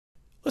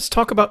let's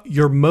talk about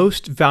your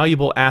most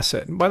valuable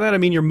asset. And by that, I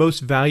mean your most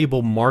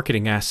valuable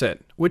marketing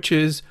asset, which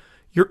is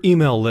your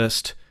email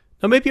list.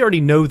 Now, maybe you already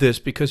know this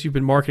because you've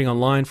been marketing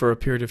online for a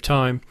period of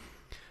time,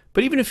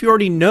 but even if you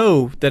already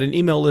know that an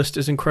email list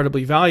is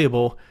incredibly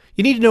valuable,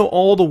 you need to know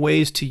all the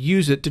ways to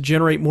use it to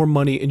generate more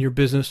money in your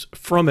business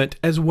from it,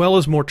 as well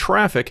as more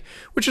traffic,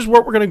 which is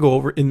what we're going to go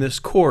over in this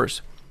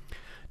course.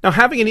 Now,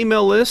 having an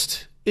email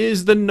list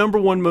is the number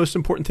one most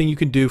important thing you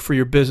can do for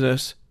your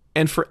business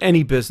and for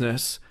any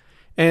business.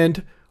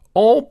 And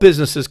all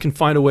businesses can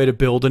find a way to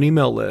build an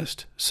email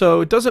list.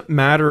 So it doesn't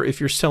matter if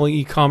you're selling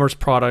e-commerce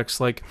products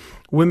like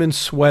women's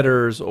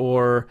sweaters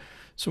or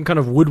some kind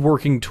of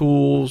woodworking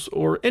tools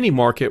or any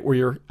market where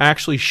you're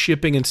actually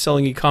shipping and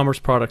selling e-commerce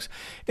products.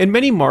 In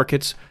many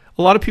markets,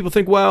 a lot of people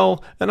think,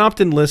 well, an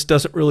opt-in list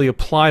doesn't really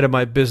apply to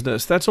my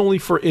business. That's only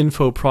for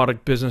info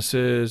product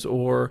businesses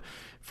or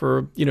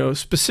for,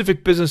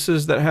 specific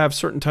businesses that have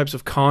certain types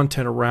of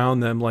content around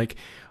them, like,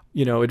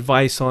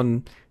 advice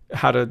on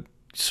how to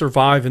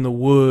survive in the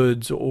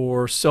woods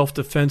or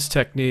self-defense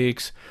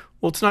techniques.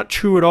 Well, it's not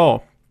true at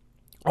all.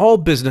 All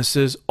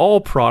businesses, all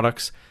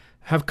products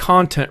have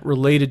content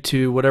related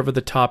to whatever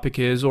the topic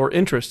is or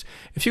interest.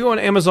 If you go on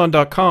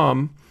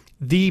Amazon.com,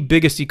 the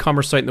biggest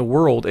e-commerce site in the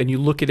world, and you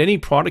look at any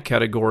product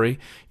category,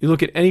 you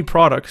look at any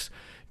products,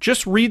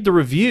 just read the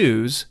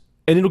reviews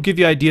and it'll give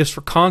you ideas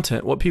for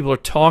content, what people are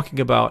talking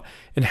about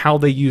and how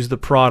they use the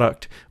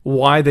product,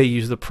 why they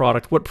use the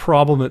product, what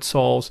problem it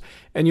solves,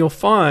 and you'll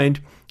find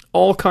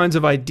all kinds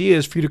of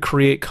ideas for you to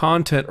create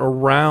content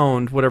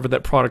around whatever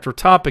that product or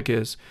topic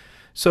is.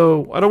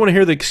 So I don't want to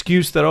hear the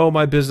excuse that, oh,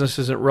 my business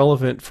isn't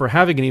relevant for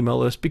having an email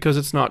list, because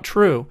it's not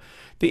true.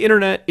 The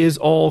internet is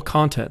all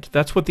content.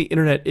 That's what the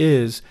internet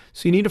is.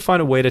 So you need to find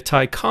a way to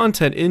tie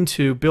content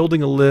into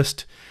building a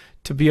list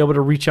to be able to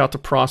reach out to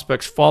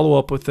prospects, follow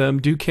up with them,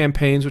 do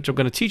campaigns, which I'm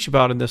going to teach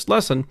about in this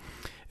lesson,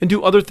 and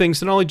do other things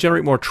to not only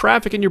generate more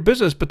traffic in your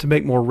business, but to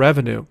make more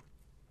revenue.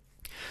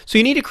 So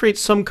you need to create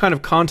some kind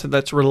of content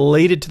that's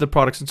related to the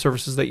products and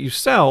services that you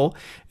sell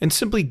and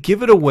simply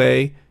give it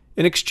away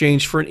in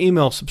exchange for an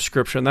email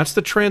subscription. That's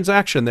the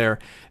transaction there.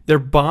 They're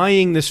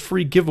buying this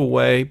free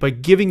giveaway by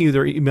giving you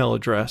their email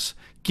address,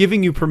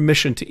 giving you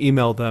permission to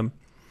email them.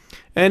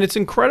 And it's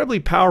incredibly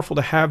powerful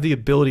to have the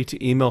ability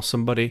to email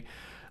somebody.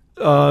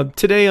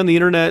 Today on the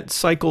internet,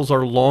 cycles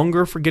are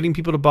longer for getting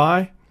people to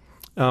buy.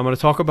 I'm going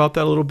to talk about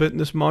that a little bit in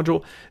this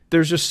module.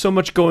 There's just so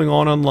much going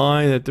on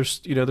online that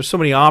there's so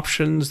many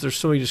options, there's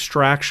so many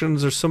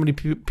distractions, there's so many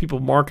people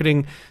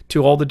marketing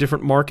to all the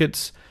different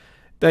markets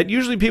that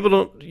usually people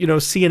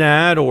don't, see an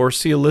ad or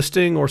see a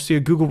listing or see a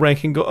Google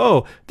ranking, go,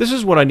 oh, this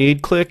is what I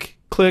need. Click,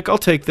 I'll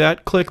take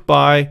that. Click,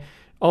 buy.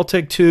 I'll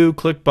take 2.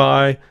 Click,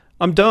 buy.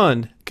 I'm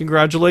done.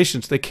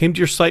 Congratulations. They came to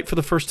your site for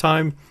the first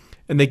time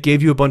and they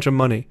gave you a bunch of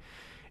money.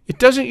 It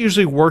doesn't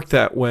usually work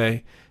that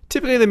way.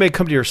 Typically, they may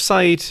come to your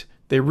site.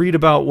 They read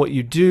about what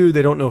you do.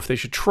 They don't know if they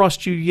should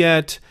trust you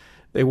yet.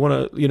 They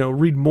want to,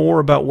 read more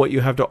about what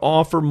you have to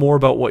offer, more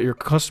about what your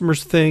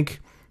customers think,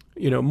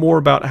 more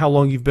about how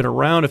long you've been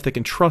around, if they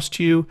can trust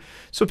you.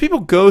 So people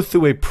go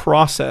through a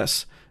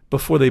process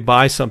before they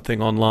buy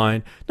something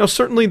online. Now,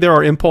 certainly there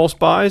are impulse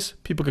buys.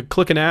 People could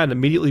click an ad and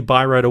immediately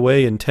buy right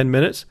away in 10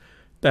 minutes.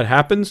 That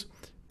happens.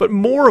 But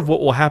more of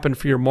what will happen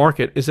for your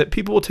market is that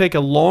people will take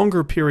a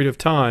longer period of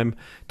time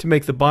to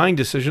make the buying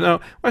decision. Now,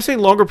 when I say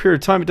longer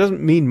period of time, it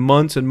doesn't mean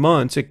months and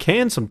months. It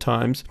can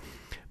sometimes,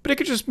 but it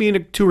could just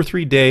mean 2 or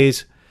 3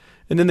 days.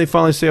 And then they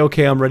finally say,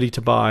 okay, I'm ready to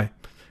buy.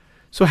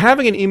 So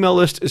having an email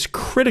list is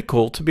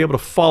critical to be able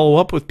to follow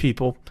up with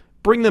people,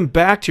 bring them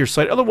back to your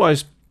site.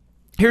 Otherwise,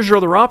 here's your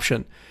other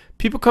option.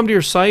 People come to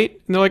your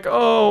site and they're like,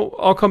 oh,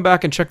 I'll come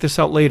back and check this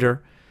out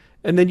later.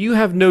 And then you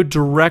have no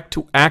direct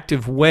to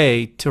active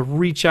way to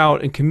reach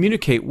out and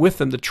communicate with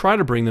them to try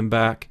to bring them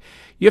back.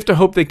 You have to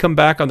hope they come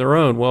back on their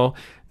own. Well,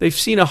 they've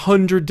seen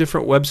 100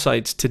 different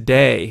websites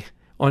today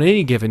on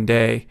any given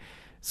day.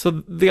 So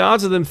the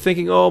odds of them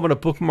thinking, oh, I'm going to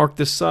bookmark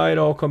this site,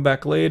 I'll come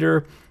back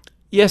later.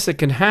 Yes, it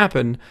can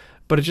happen,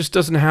 but it just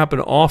doesn't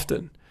happen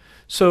often.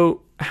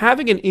 So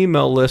having an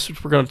email list,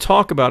 which we're going to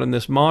talk about in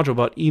this module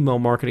about email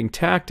marketing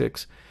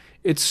tactics,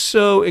 it's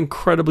so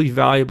incredibly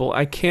valuable.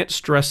 I can't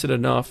stress it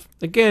enough.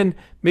 Again,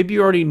 maybe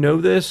you already know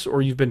this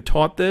or you've been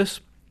taught this,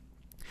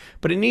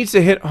 but it needs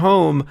to hit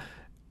home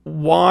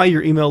why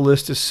your email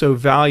list is so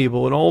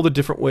valuable and all the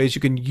different ways you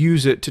can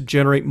use it to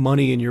generate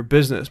money in your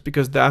business,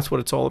 because that's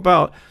what it's all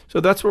about. So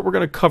that's what we're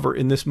going to cover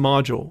in this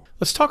module.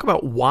 Let's talk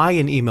about why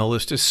an email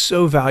list is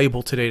so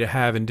valuable today to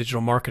have in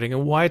digital marketing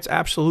and why it's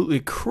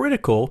absolutely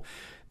critical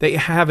that you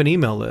have an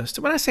email list.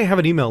 When I say have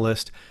an email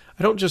list,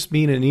 I don't just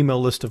mean an email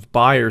list of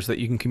buyers that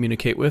you can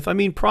communicate with. I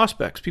mean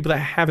prospects, people that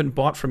haven't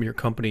bought from your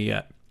company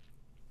yet.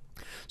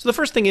 So the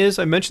first thing is,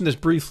 I mentioned this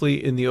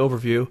briefly in the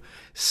overview,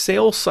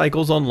 sales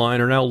cycles online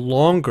are now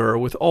longer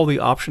with all the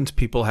options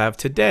people have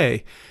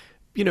today.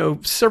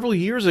 Several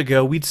years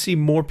ago, we'd see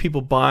more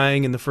people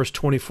buying in the first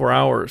 24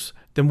 hours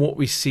than what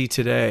we see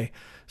today.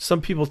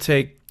 Some people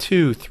take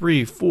 2,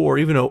 3, 4,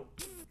 even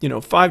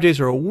 5 days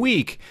or a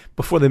week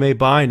before they may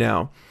buy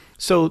now.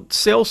 So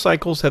sales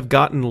cycles have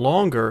gotten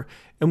longer,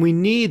 and we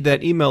need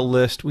that email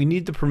list. We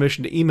need the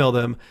permission to email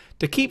them,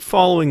 to keep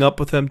following up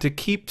with them, to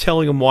keep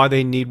telling them why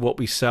they need what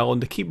we sell,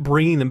 and to keep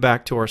bringing them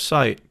back to our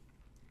site.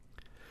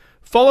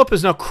 Follow-up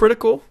is now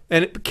critical,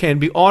 and it can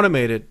be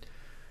automated.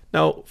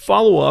 Now,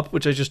 follow-up,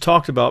 which I just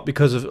talked about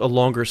because of a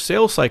longer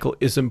sales cycle,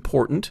 is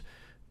important.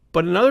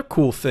 But another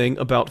cool thing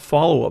about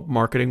follow-up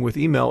marketing with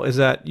email is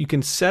that you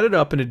can set it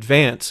up in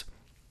advance,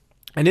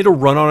 and it'll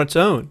run on its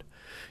own.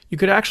 You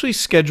could actually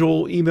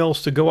schedule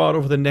emails to go out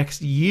over the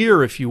next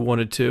year if you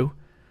wanted to,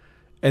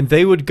 and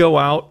they would go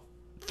out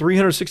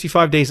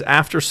 365 days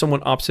after someone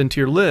opts into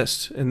your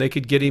list, and they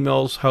could get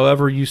emails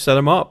however you set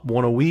them up,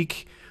 one a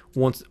week,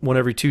 one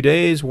every 2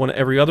 days, one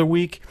every other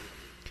week.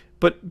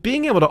 But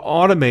being able to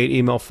automate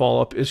email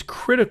follow-up is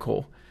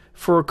critical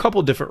for a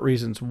couple different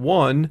reasons.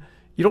 One,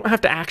 you don't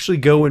have to actually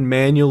go and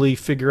manually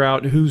figure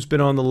out who's been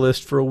on the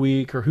list for a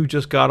week or who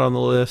just got on the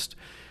list.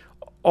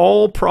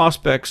 All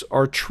prospects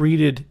are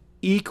treated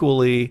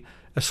equally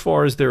as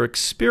far as their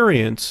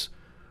experience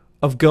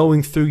of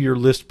going through your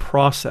list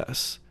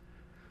process.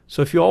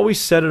 So if you always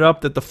set it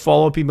up that the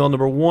follow-up email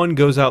number 1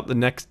 goes out the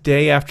next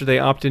day after they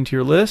opt into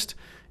your list,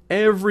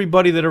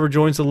 everybody that ever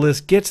joins the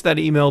list gets that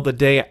email the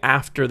day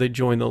after they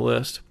join the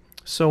list,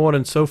 so on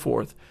and so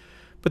forth.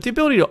 But the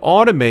ability to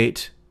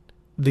automate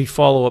the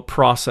follow-up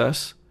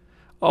process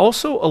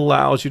also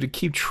allows you to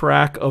keep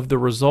track of the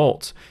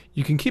results.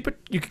 You can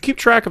keep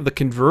track of the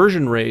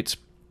conversion rates,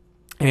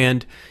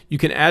 and you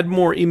can add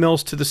more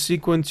emails to the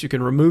sequence. You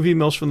can remove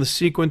emails from the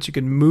sequence. You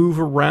can move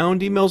around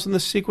emails in the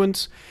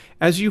sequence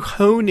as you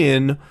hone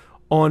in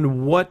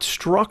on what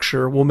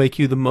structure will make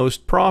you the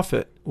most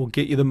profit, will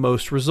get you the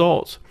most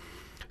results.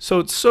 So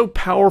it's so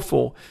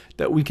powerful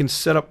that we can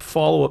set up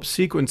follow-up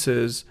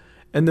sequences,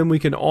 and then we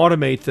can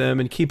automate them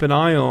and keep an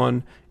eye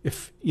on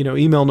if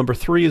email number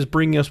 3 is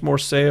bringing us more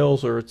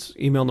sales, or it's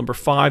email number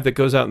 5 that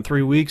goes out in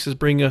 3 weeks is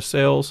bringing us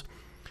sales.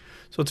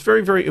 So it's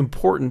very, very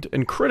important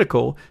and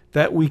critical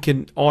that we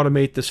can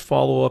automate this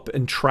follow-up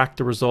and track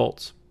the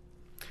results.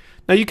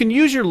 Now you can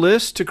use your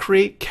list to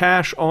create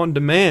cash on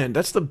demand.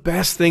 That's the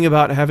best thing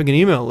about having an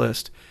email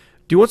list.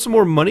 Do you want some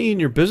more money in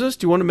your business?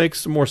 Do you want to make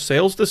some more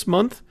sales this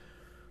month?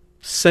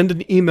 Send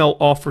an email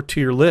offer to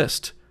your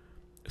list.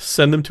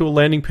 Send them to a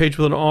landing page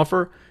with an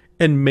offer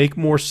and make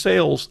more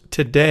sales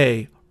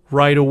today,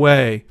 right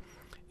away.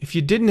 If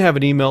you didn't have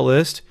an email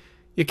list,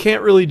 you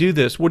can't really do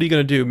this. What are you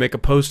going to do? Make a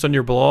post on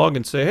your blog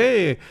and say,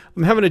 hey,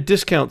 I'm having a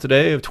discount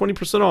today of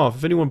 20% off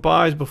if anyone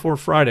buys before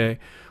Friday.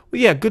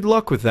 Well, yeah, good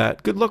luck with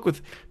that. Good luck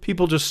with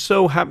people just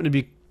so happen to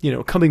be,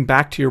 coming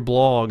back to your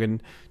blog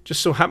and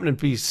just so happen to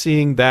be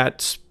seeing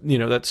that,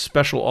 that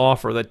special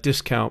offer, that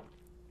discount.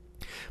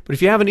 But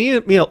if you have an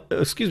email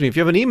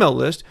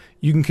list,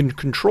 you can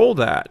control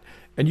that,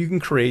 and you can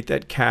create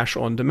that cash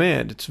on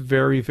demand. It's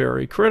very,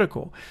 very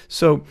critical.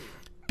 So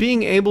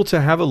being able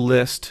to have a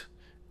list,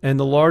 and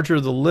the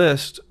larger the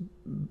list,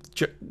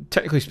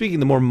 technically speaking,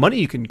 the more money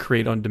you can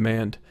create on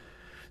demand.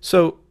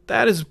 So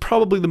that is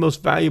probably the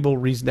most valuable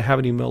reason to have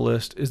an email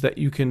list, is that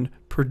you can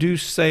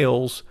produce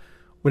sales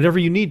whenever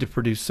you need to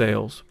produce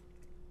sales.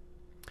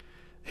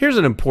 Here's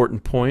an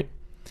important point.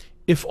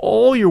 If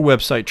all your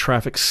website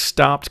traffic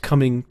stopped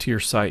coming to your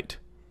site,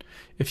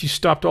 if you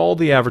stopped all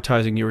the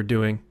advertising you were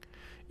doing,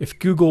 if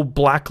Google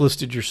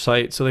blacklisted your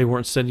site so they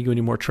weren't sending you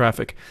any more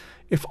traffic,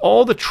 if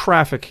all the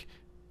traffic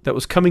that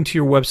was coming to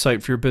your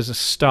website for your business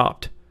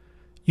stopped,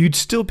 you'd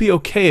still be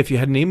okay if you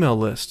had an email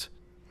list,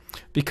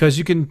 because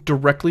you can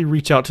directly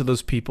reach out to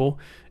those people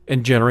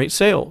and generate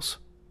sales.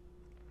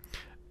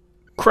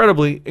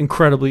 Incredibly,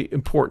 incredibly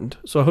important.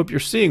 So I hope you're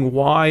seeing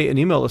why an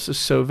email list is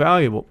so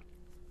valuable.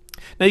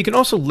 Now you can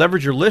also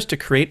leverage your list to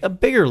create a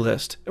bigger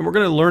list, and we're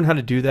going to learn how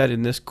to do that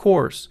in this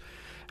course.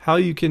 How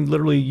you can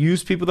literally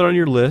use people that are on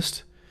your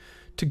list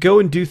to go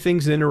and do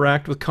things and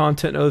interact with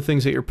content and other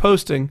things that you're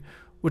posting,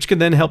 which can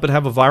then help it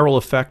have a viral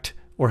effect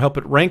or help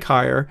it rank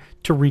higher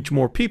to reach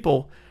more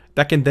people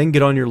that can then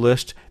get on your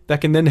list,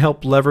 that can then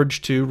help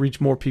leverage to reach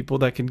more people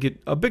that can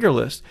get a bigger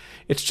list.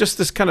 It's just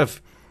this kind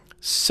of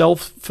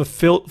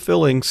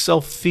self-fulfilling,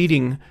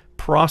 self-feeding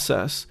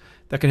process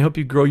that can help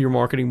you grow your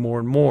marketing more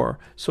and more.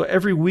 So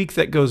every week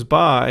that goes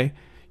by,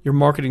 your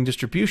marketing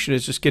distribution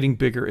is just getting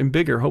bigger and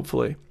bigger,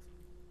 hopefully.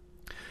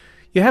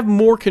 You have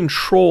more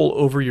control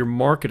over your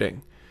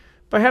marketing.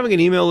 By having an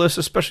email list,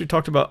 especially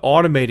talked about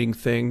automating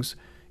things,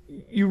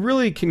 you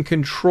really can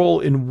control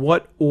in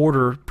what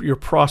order your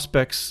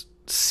prospects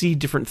see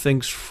different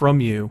things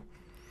from you.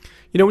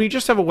 When you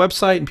just have a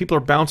website and people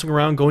are bouncing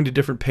around, going to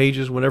different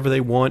pages whenever they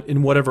want,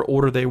 in whatever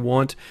order they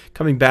want,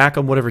 coming back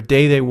on whatever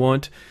day they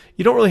want,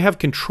 you don't really have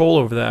control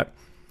over that.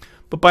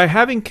 But by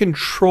having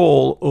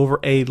control over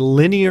a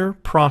linear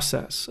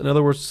process, in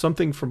other words,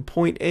 something from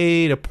point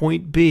A to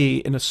point B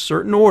in a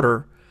certain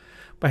order,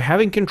 by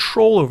having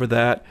control over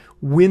that,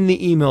 when the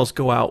emails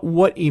go out,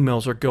 what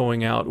emails are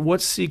going out,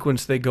 what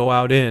sequence they go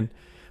out in,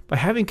 by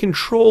having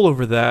control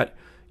over that,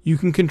 you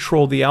can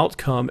control the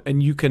outcome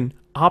and you can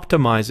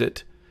optimize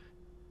it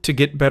to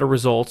get better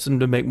results and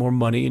to make more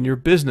money in your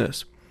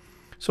business.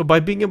 So by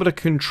being able to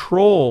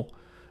control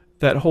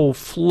that whole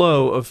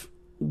flow of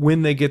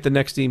when they get the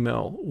next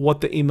email,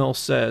 what the email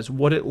says,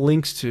 what it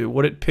links to,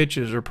 what it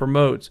pitches or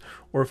promotes,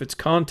 or if it's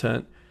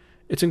content,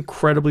 it's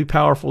incredibly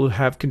powerful to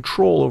have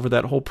control over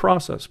that whole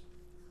process.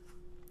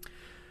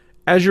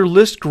 As your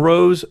list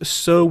grows,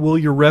 so will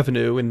your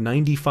revenue in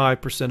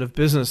 95% of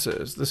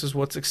businesses. This is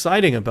what's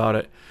exciting about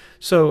it.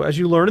 So as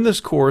you learn in this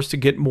course to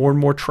get more and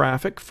more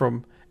traffic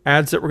from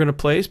ads that we're going to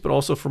place, but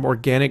also from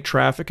organic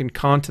traffic and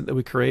content that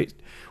we create,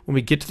 when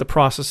we get to the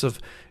process of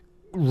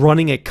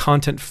running a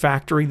content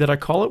factory that I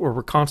call it, where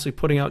we're constantly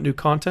putting out new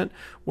content,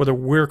 whether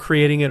we're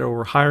creating it or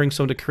we're hiring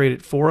someone to create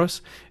it for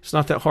us. It's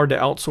not that hard to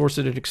outsource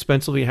it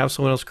inexpensively and have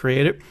someone else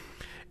create it.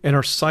 And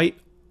our site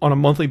on a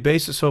monthly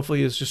basis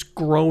hopefully is just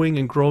growing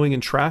and growing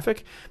in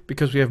traffic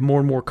because we have more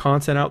and more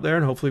content out there,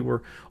 and hopefully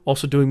we're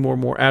also doing more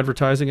and more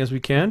advertising as we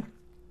can.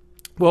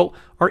 Well,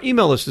 our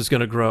email list is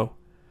going to grow.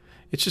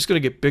 It's just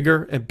going to get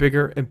bigger and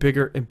bigger and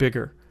bigger and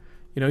bigger.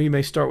 You know, you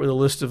may start with a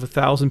list of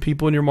 1,000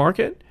 people in your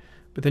market,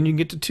 but then you can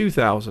get to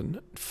 2,000,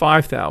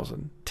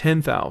 5,000,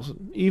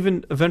 10,000,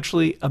 even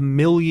eventually 1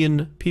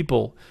 million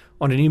people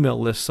on an email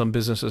list some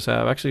businesses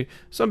have. Actually,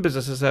 some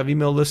businesses have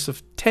email lists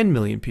of 10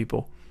 million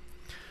people.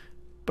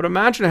 But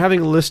imagine having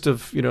a list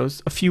of, you know,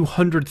 a few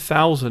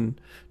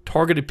 100,000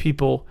 targeted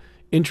people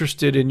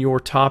interested in your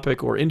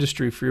topic or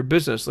industry for your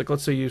business. Like,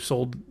 let's say you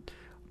sold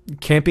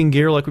camping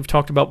gear like we've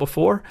talked about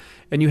before,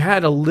 and you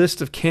had a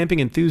list of camping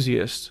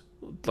enthusiasts,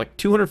 like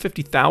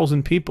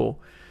 250,000 people.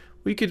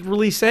 We could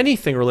release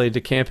anything related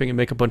to camping and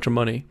make a bunch of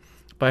money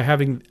by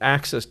having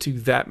access to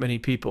that many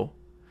people.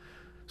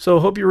 So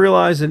I hope you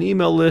realize an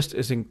email list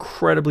is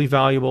incredibly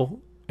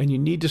valuable, and you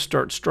need to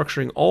start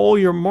structuring all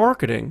your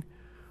marketing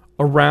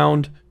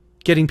around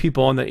getting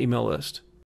people on that email list.